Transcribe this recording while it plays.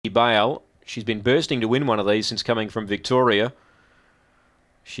Bale. She's been bursting to win one of these since coming from Victoria.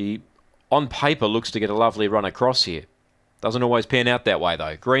 She, on paper, looks to get a lovely run across here. Doesn't always pan out that way,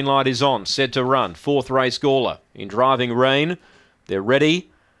 though. Green light is on, set to run. Fourth race, Gawler in driving rain. They're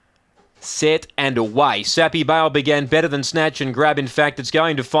ready, set and away. Sappy Bale began better than Snatch and Grab. In fact, it's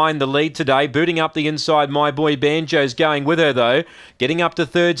going to find the lead today. Booting up the inside, My Boy Banjo's going with her, though. Getting up to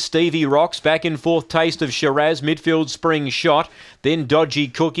third, Stevie Rocks. Back in fourth, Taste of Shiraz. Midfield, Spring Shot. Then Dodgy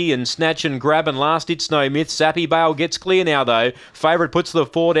Cookie and Snatch and Grab. And last, It's No Myth. Sappy Bale gets clear now, though. Favourite puts the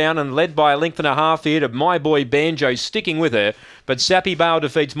 4 down and led by a length and a half here to My Boy Banjo, sticking with her. But Sappy Bale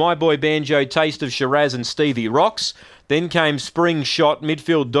defeats My Boy Banjo, Taste of Shiraz and Stevie Rocks. Then came Spring Shot,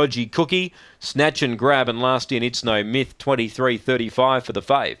 midfield Dodgy Cookie, Snatch and Grab, and last in It's No Myth, 23.35 for the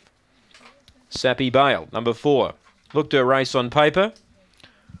fave. Sappy Bale, number 4. Looked her race on paper.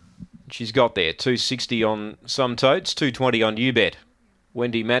 She's got there, 260 on some totes, 220 on UBet.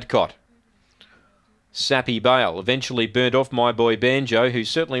 Wendy Matcott. Sappy Bale eventually burnt off My Boy Banjo, who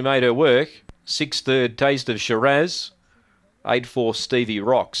certainly made her work. 6th third, Taste of Shiraz. 8-4, Stevie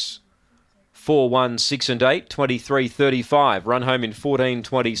Rocks. 4, 1, 6 and 8, 23.35. Run home in 14.27.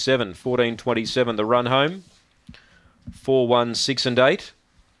 14.27 the run home. 4, 1, 6 and 8.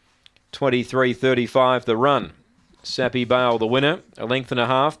 23.35 the run. Sappy Bale the winner. A length and a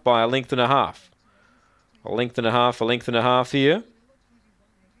half by a length and a half. A length and a half, a length and a half here.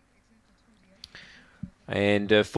 And